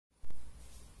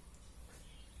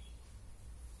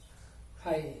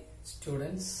Hi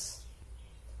students,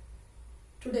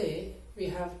 today we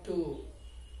have to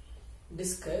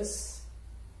discuss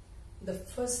the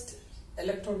first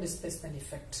electron displacement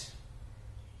effect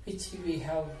which we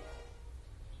have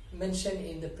mentioned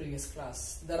in the previous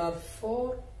class. There are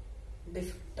four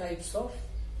different types of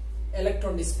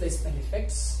electron displacement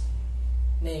effects,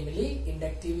 namely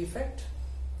inductive effect,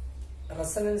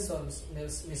 resonance or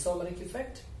mesomeric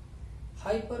effect,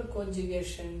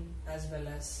 hyperconjugation, as well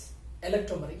as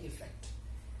electromeric effect.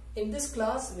 In this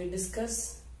class we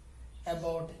discuss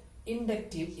about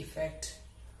inductive effect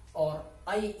or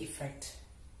I effect,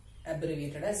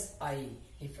 abbreviated as I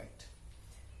effect.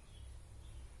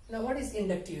 Now what is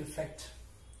inductive effect?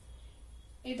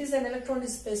 It is an electron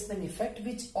displacement effect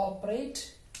which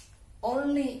operates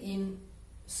only in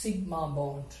sigma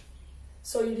bond.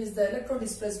 So it is the electron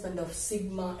displacement of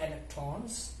sigma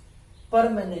electrons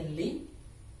permanently,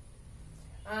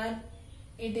 and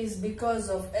it is because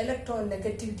of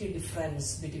electronegativity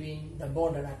difference between the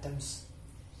bonded atoms.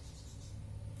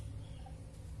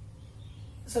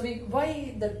 So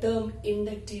why the term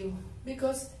inductive?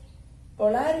 Because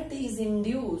polarity is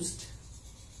induced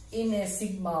in a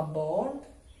sigma bond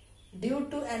due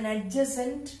to an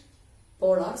adjacent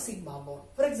polar sigma bond.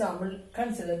 For example,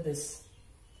 consider this.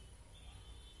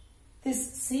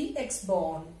 This CX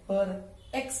bond, where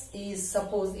X is,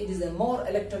 suppose it is a more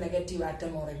electronegative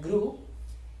atom or a group,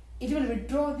 it will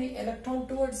withdraw the electron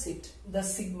towards it, the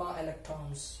sigma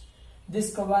electrons.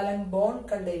 This covalent bond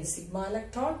contains sigma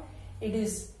electron. It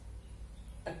is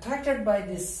attracted by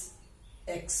this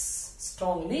X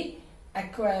strongly,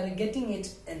 getting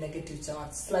it a negative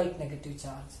charge, slight negative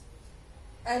charge.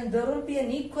 And there will be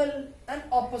an equal and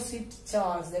opposite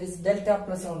charge, that is delta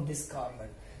plus on this carbon.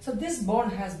 So this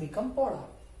bond has become polar.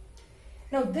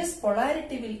 Now this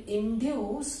polarity will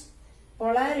induce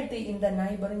polarity in the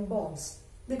neighboring bonds,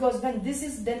 because when this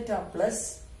is delta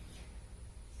plus,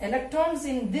 electrons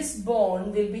in this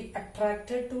bond will be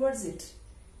attracted towards it,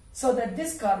 so that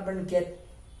this carbon get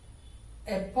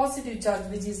a positive charge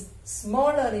which is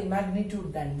smaller in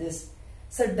magnitude than this.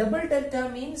 So double delta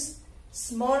means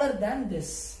smaller than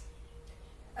this,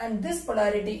 and this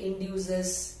polarity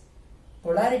induces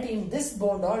polarity in this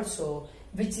bond also,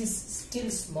 which is still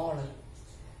smaller.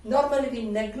 Normally we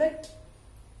neglect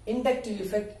inductive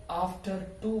effect after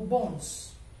two bonds.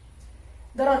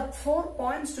 There are 4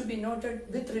 points to be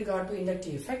noted with regard to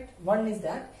inductive effect. One is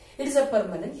that it is a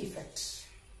permanent effect.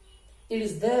 It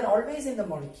is there always in the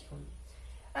molecule,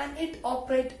 and it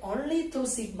operates only through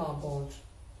sigma bond,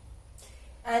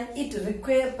 and it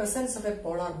requires presence of a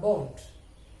polar bond,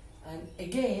 and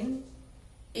again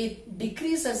it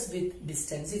decreases with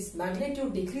distance. Its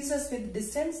magnitude decreases with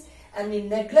distance, and we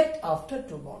neglect after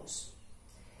two bonds.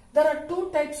 There are two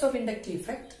types of inductive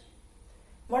effect.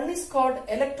 One is called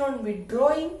electron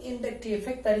withdrawing inductive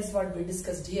effect, that is what we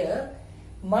discussed here,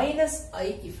 minus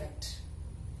I effect.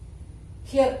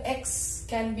 Here X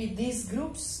can be these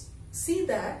groups. See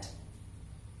that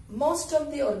most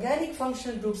of the organic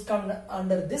functional groups come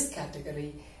under this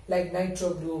category, like nitro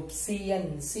group,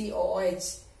 CN,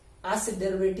 COOH, acid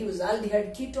derivatives,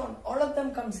 aldehyde, ketone, all of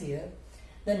them comes here.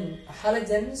 Then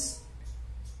halogens,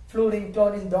 fluorine,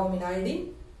 chlorine, bromine,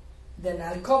 iodine. Then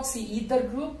alkoxy ether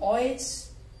group, OH,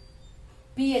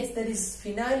 pH, that is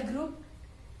phenyl group.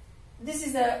 This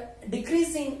is a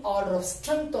decreasing order of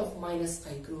strength of minus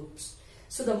I groups.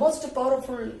 So the most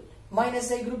powerful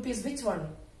minus I group is which one?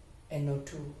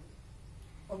 NO2.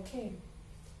 Okay.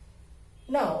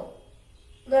 Now,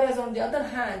 whereas on the other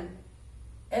hand,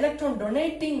 electron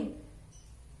donating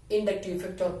inductive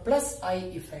effect or plus I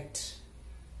effect,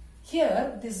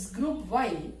 here this group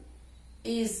Y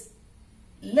is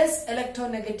less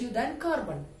electronegative than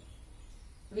carbon,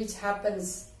 which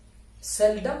happens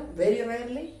seldom, very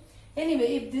rarely.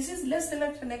 Anyway, if this is less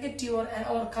electronegative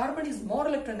or carbon is more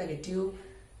electronegative,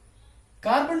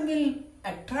 carbon will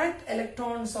attract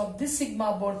electrons of this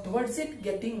sigma bond towards it,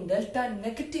 getting delta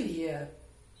negative here,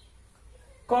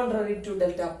 contrary to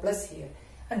delta plus here,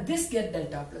 and this get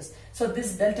delta plus. So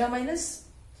this delta minus,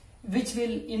 which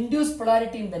will induce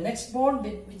polarity in the next bond,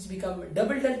 which become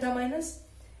double delta minus,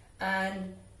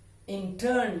 and in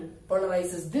turn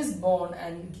polarizes this bond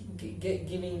and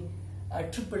giving a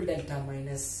triple delta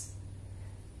minus,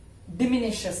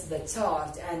 diminishes the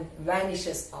charge and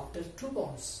vanishes after two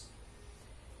bonds.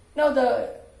 Now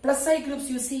the plus I groups,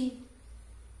 you see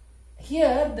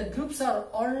here the groups are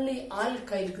only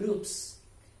alkyl groups,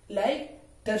 like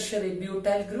tertiary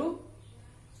butyl group.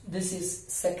 This is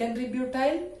secondary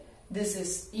butyl, this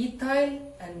is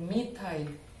ethyl and methyl.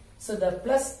 So the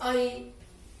plus I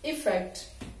effect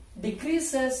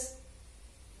decreases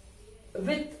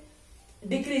with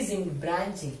decreasing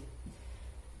branching.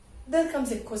 There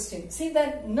comes a question. See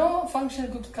that no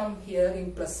functional groups come here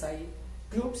in plus I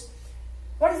groups.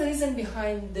 What is the reason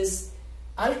behind this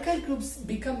alkyl groups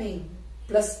becoming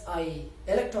plus I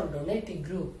electron donating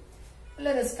group?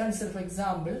 Let us consider, for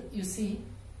example, you see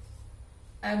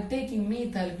I am taking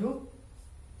methyl group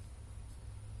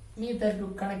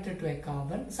connected to a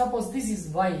carbon. Suppose this is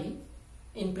Y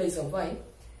in place of Y.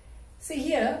 See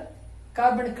here,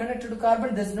 carbon connected to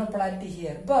carbon, there is no polarity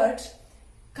here, but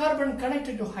carbon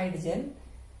connected to hydrogen,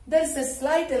 there is a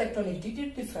slight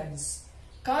electronegativity difference.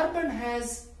 Carbon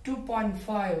has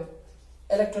 2.5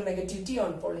 electronegativity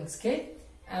on Pauling scale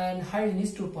and hydrogen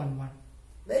is 2.1.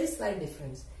 Very slight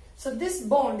difference. So this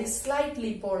bond is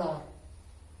slightly polar.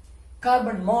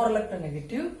 Carbon more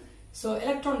electronegative, so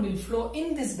electron will flow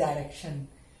in this direction.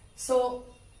 So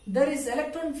there is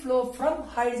electron flow from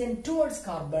hydrogen towards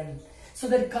carbon, so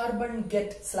that carbon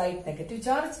get slight negative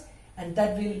charge, and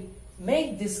that will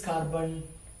make this carbon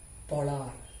polar.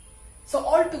 So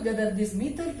altogether this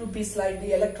methyl group is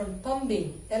slightly electron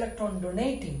pumping, electron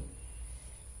donating.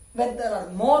 When there are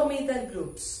more methyl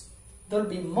groups, there will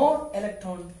be more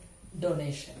electron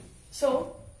donation.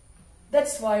 So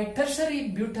that's why tertiary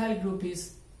butyl group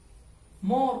is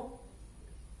more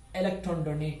electron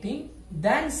donating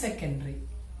than secondary.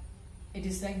 It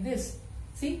is like this.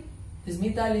 See, this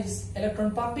methyl is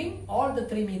electron pumping, all the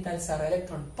three methyls are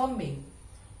electron pumping.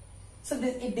 So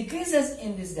it decreases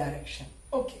in this direction.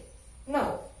 Okay.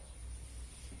 Now,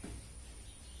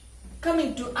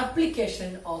 coming to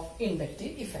application of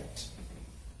inductive effect.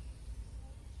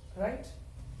 Right?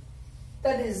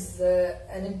 That is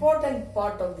an important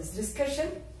part of this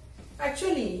discussion.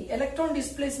 Actually, electron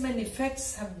displacement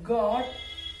effects have got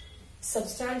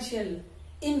substantial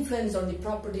influence on the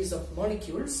properties of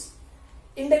molecules.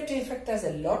 Inductive effect has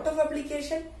a lot of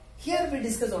application. Here we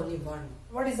discuss only one.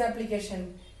 What is the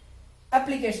application?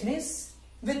 Application is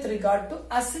with regard to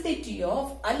acidity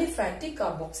of aliphatic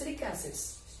carboxylic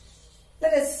acids.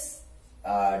 Let us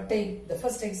take the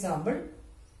first example,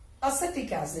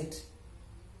 acetic acid.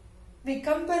 We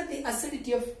compare the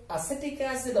acidity of acetic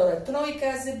acid or ethanoic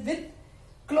acid with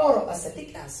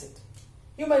chloroacetic acid.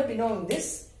 You might be knowing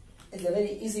this. It's a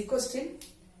very easy question.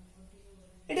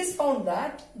 It is found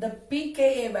that the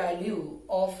pKa value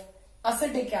of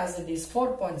acetic acid is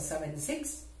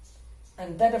 4.76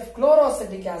 and that of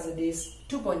chloroacetic acid is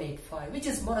 2.85. Which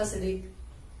is more acidic?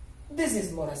 This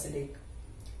is more acidic.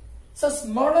 So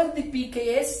smaller the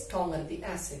pKa, stronger the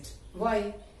acid.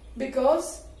 Why?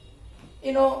 Because,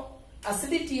 you know,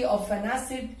 acidity of an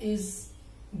acid is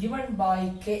given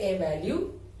by Ka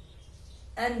value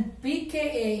and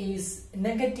pKa is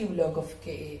negative log of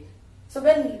Ka. So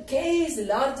when Ka is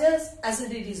larger,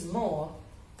 acidity is more.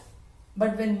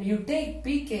 But when you take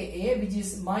pKa, which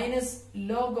is minus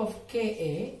log of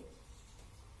Ka,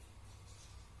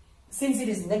 since it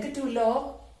is negative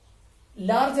log,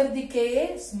 larger the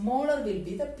Ka, smaller will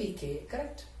be the pKa,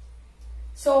 correct?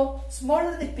 So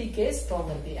smaller the pKa,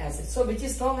 stronger the acid. So which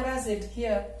is stronger acid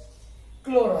here?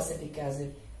 Chloroacetic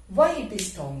acid. Why it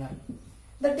is stronger?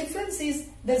 The difference is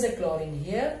there is a chlorine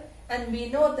here and we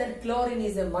know that chlorine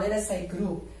is a minus I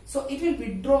group. So it will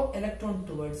withdraw electron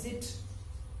towards it.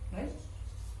 Right?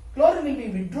 Chlorine will be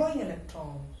withdrawing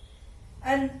electron.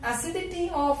 And acidity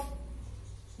of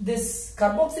this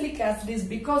carboxylic acid is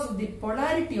because of the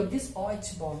polarity of this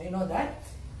OH bond. You know that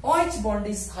OH bond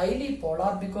is highly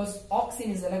polar because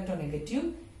oxygen is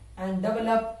electronegative and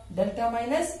develop delta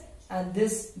minus and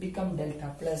this become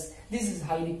delta plus. This is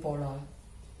highly polar.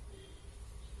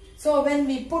 So when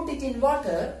we put it in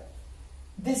water,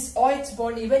 this OH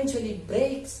bond eventually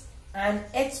breaks and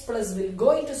H plus will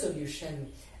go into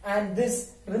solution and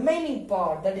this remaining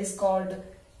part that is called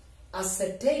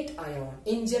acetate ion,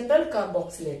 in general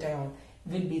carboxylate ion,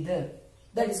 will be there.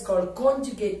 That is called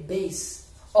conjugate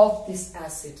base of this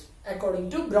acid according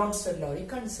to Bronsted-Lowry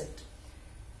concept.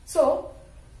 So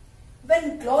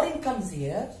when chlorine comes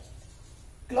here,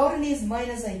 chlorine is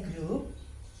minus I group.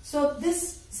 So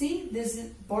this, see, this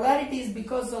polarity is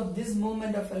because of this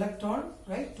movement of electron,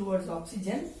 right, towards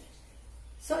oxygen.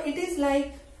 So it is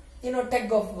like, you know,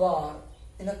 tug of war,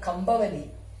 you know, Kambavali.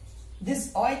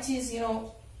 This OH is, you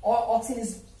know, oxygen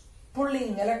is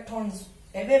pulling electrons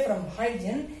away from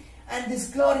hydrogen and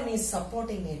this chlorine is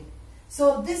supporting it.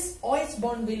 So this OH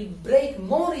bond will break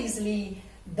more easily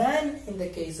than in the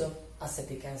case of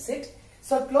acetic acid.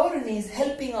 So chlorine is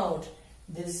helping out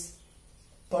this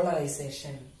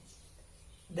polarization,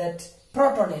 that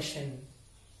protonation.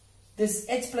 This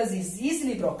H plus is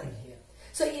easily broken here.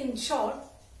 So in short,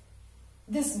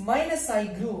 this minus I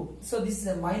group, so this is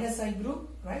a minus I group,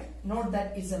 right? Note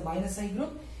that it's a minus I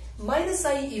group. minus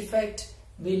I effect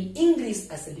will increase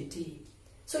acidity.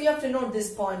 So you have to note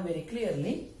this point very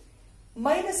clearly.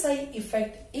 Minus I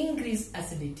effect increase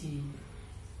acidity.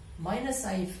 Minus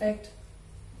I effect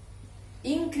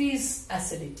increase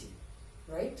acidity,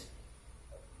 right?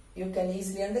 You can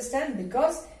easily understand,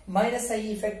 because minus I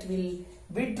effect will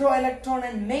withdraw electron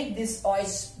and make this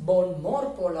OH bond more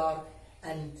polar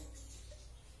and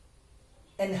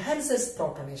enhances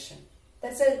protonation.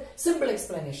 That's a simple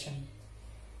explanation.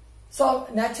 So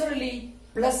naturally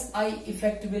plus I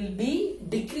effect will be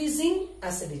decreasing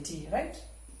acidity, right?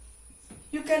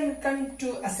 You can come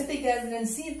to acetic acid and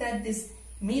see that this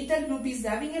methyl group is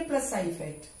having a plus I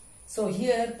effect. So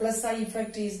here plus I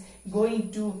effect is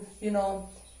going to,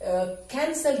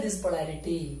 cancel this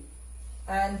polarity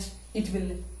and it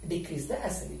will decrease the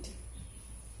acidity.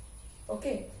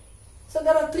 Okay. So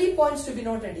there are 3 points to be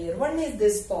noted here. One is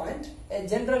this point, a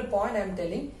general point I am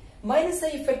telling. Minus I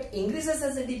effect increases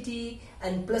acidity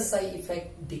and plus I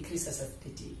effect decreases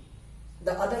acidity.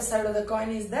 The other side of the coin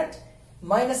is that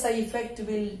minus I effect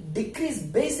will decrease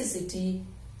basicity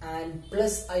and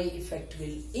plus I effect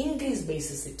will increase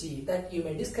basicity. That you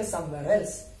may discuss somewhere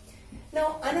else.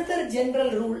 Now another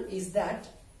general rule is that,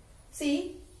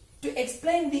 see, to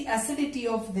explain the acidity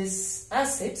of these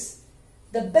acids,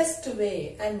 the best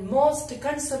way and most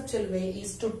conceptual way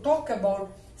is to talk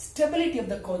about stability of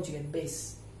the conjugate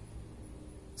base.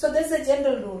 So there is a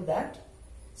general rule that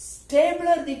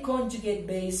stabler the conjugate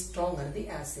base, stronger the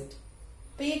acid.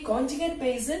 The conjugate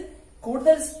base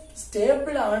കൂടുതൽ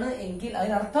stable ആണ് എങ്കിൽ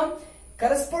അതിനർത്ഥം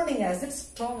corresponding acid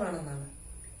strong ആണെന്നാണ്.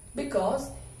 Because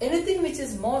anything which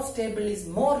is more stable is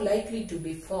more likely to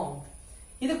be formed.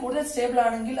 ഇത് കൂടുതൽ stable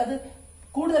ആണെങ്കിൽ അത്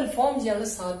കൂടുതൽ form ചെയ്യാനുള്ള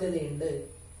സാധ്യതയുണ്ട്.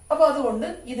 അപ്പോൾ അതുകൊണ്ട്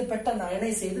ഇത് പെട്ടെന്ന്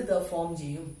അയണൈസ് ചെയ്ത് ഇത് ഫോം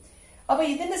ചെയ്യും. അപ്പോൾ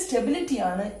ഇതിന്റെ സ്റ്റെബിലിറ്റി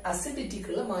ആണ്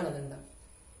അസിഡിറ്റിക്കുള്ള മാനദണ്ഡം.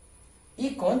 ഈ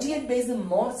കോൺജുഗേറ്റ് ബേസ്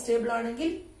മോർ സ്റ്റേബിൾ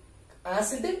ആണെങ്കിൽ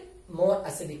ആസിഡ് മോർ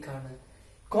അസിഡിക് ആണ്.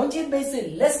 കോൺജുഗേറ്റ് ബേസ്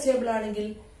ലെസ് സ്റ്റേബിൾ ആണെങ്കിൽ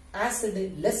ആസിഡ്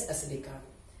ലെസ് അസിഡിക് ആണ്.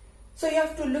 So you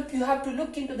have to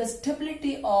look into the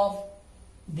stability of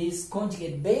this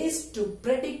conjugate base to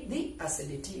predict the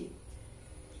acidity.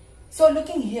 So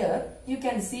looking here, you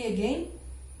can see again,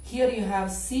 here you have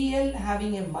Cl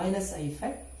having a minus I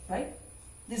effect, right?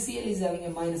 This Cl is having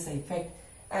a minus I effect.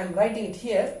 I am writing it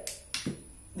here.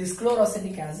 This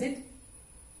chloroacetic acid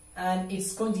and its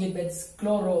conjugate base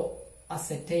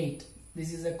chloroacetate.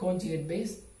 This is a conjugate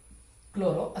base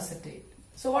chloroacetate.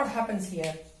 So what happens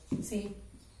here? See,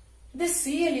 this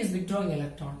Cl is withdrawing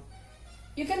electron.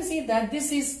 You can see that this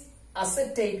is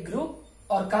acetate group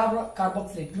or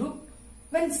carboxylate group.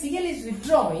 When Cl is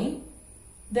withdrawing,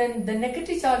 then the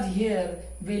negative charge here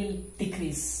will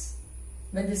decrease.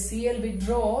 When the Cl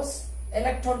withdraws,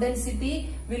 electron density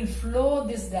will flow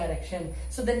this direction.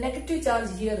 So the negative charge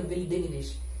here will diminish.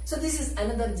 So this is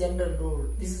another general rule.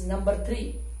 This is number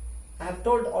 3. I have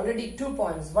told already 2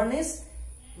 points. One is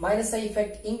minus I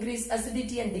effect increase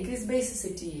acidity and decrease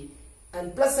basicity,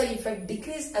 and plus I effect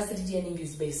decrease acidity and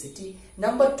increase basicity.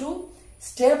 Number 2,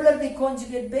 stabler the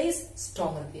conjugate base,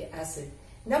 stronger the acid.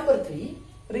 Number 3,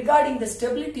 regarding the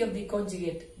stability of the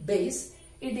conjugate base,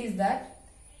 it is that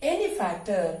any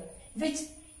factor which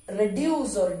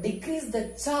reduce or decrease the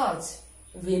charge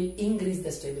will increase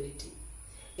the stability.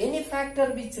 Any factor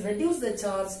which reduce the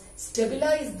charge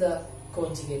stabilize the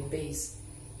conjugate base.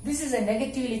 This is a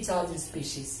negatively charged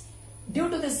species. Due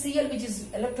to the Cl which is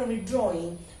electron withdrawing,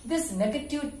 this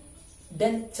negative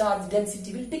charge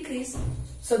density will decrease,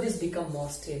 so this become more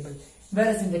stable.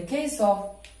 Whereas in the case of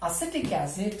acetic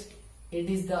acid, it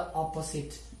is the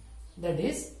opposite. That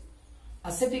is,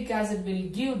 acetic acid will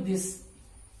give this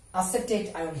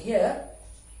acetate ion here,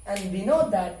 and we know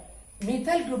that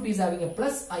methyl group is having a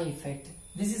plus I effect.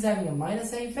 This is having a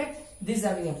minus I effect. This is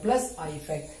having a plus I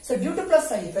effect. So due to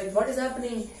plus I effect, what is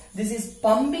happening? This is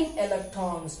pumping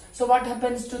electrons. So what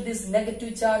happens to this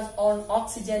negative charge on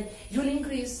oxygen? You will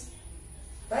increase,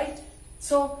 right?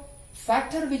 So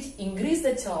factor which increase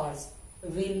the charge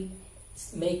will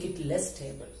make it less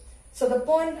stable. So the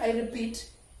point I repeat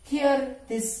here,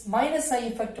 this minus I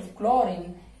effect of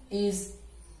chlorine is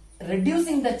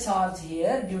reducing the charge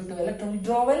here due to electron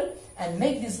withdrawal and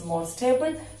make this more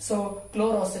stable. So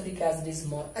chloroacetic acid is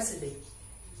more acidic.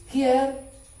 Here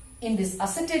in this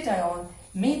acetate ion,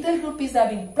 methyl group is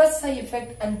having plus I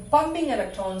effect and pumping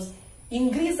electrons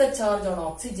increase the charge on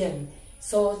oxygen.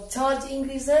 So charge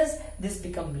increases, this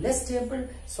become less stable.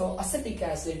 So acetic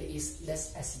acid is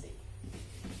less acidic.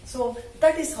 So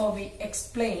that is how we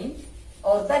explain,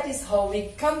 or that is how we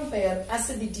compare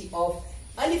acidity of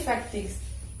aliphatic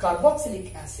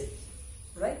carboxylic acid,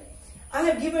 right? I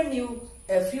have given you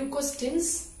a few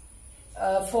questions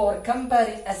for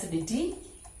comparing acidity.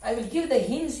 I will give the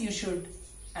hints, you should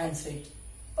answer it.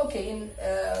 Okay,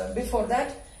 before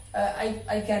that,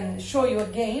 I can show you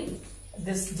again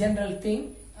this general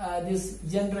thing, this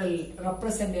general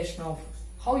representation of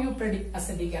how you predict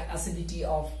acidity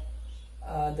of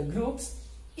the groups.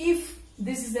 If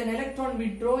this is an electron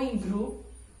withdrawing group,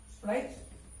 right?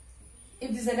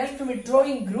 If this is an electron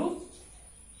withdrawing group,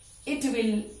 it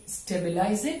will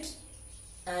stabilize it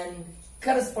and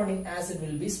corresponding acid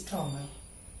will be stronger.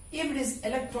 If it is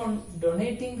electron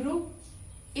donating group,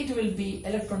 it will be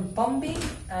electron pumping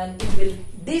and it will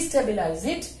destabilize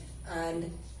it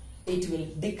and it will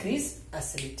decrease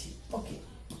acidity. Okay.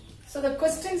 So the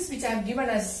questions which I have given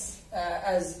as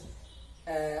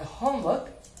homework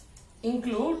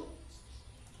include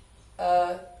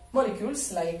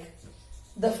molecules like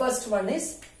the first one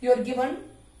is you are given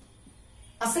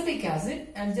acetic acid.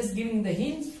 I am just giving the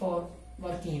hints for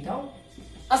working it out.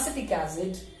 Acetic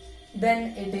acid,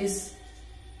 then it is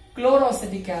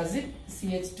chloroacetic acid,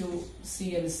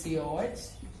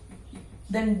 CH2ClCOH,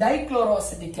 then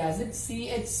dichloroacetic acid,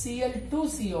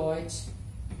 CHCl2COH,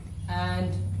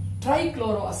 and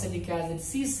trichloroacetic acid,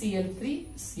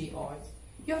 CCl3COH.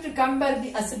 You have to compare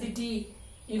the acidity,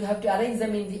 you have to arrange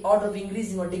them in the order of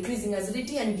increasing or decreasing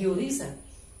acidity and give reason.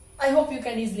 I hope you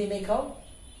can easily make out.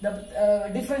 The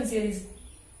difference here is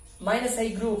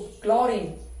 -I group,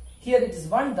 chlorine. Here it is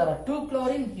 1, there are 2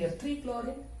 chlorine, here 3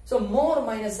 chlorine. So more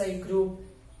 -I group,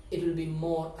 it will be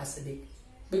more acidic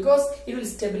because it will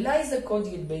stabilize the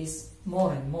conjugate base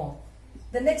more and more.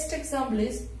 The next example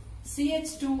is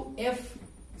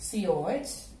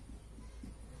CH2FCOH,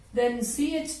 then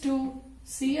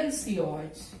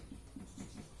CH2ClCOH,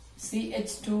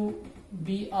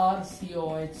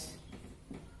 CH2BrCOH,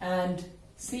 and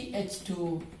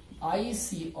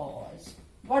CH2ICOH.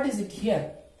 What is it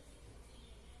here?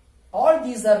 All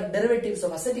these are derivatives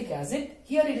of acetic acid.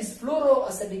 Here it is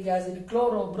fluoroacetic acid,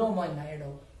 chloro, bromo and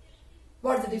iodo.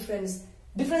 What is the difference?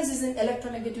 Difference is in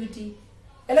electronegativity.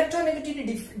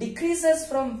 Electronegativity decreases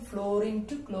from fluorine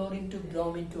to chlorine to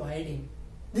bromine to iodine.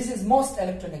 This is most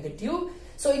electronegative.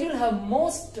 So it will have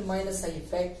most -I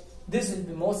effect. This will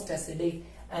be most acidic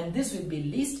and this will be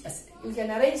least acidic. You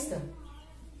can arrange them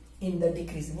in the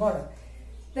decreasing order.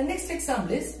 The next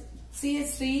example is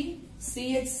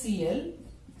CH3CHCl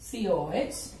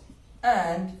COH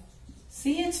and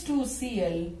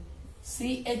CH2Cl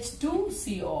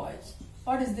CH2COH.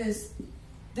 What is this?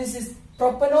 This is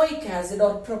propanoic acid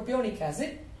or propionic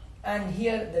acid, and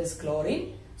here there is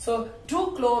chlorine. So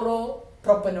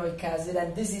 2-chloropropanoic acid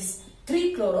and this is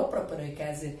 3-chloropropanoic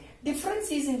acid.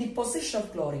 Difference is in the position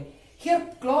of chlorine. Here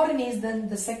chlorine is then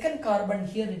the second carbon,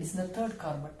 here it is the third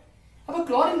carbon. Now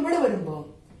chlorine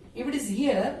if it is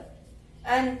here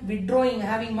and withdrawing,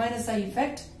 having -I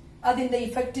effect, the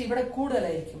effect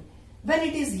when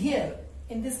it is here,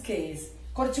 in this case,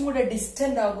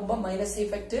 distant -I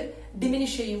effect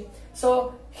diminish.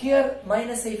 So here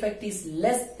 -I effect is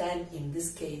less than in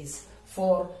this case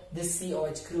for this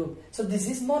COH group. So this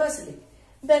is more acidic.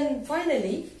 Then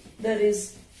finally there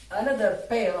is another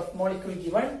pair of molecule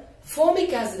given,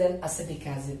 formic acid and acetic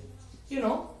acid. You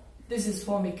know, this is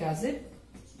formic acid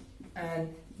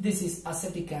and this is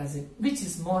acetic acid. Which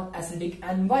is more acidic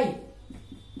and why?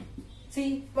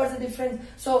 See, what's the difference?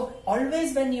 So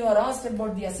always when you are asked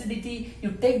about the acidity,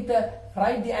 you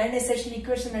write the ionization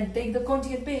equation and take the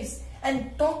conjugate base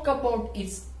and talk about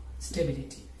its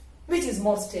stability. Which is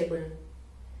more stable?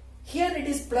 Here it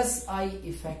is +I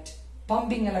effect,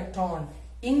 pumping electron,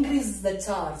 increases the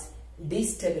charge,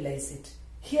 destabilize it.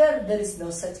 Here there is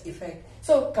no such effect.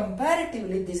 So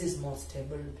comparatively this is more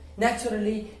stable.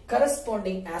 Naturally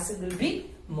corresponding acid will be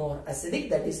more acidic,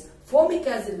 that is formic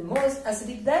acid more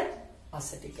acidic than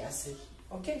acetic acid.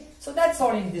 Okay, so that's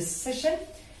all in this session.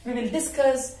 We will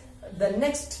discuss the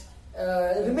next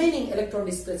remaining electron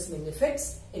displacement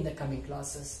effects in the coming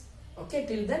classes. Okay,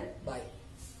 till then, bye.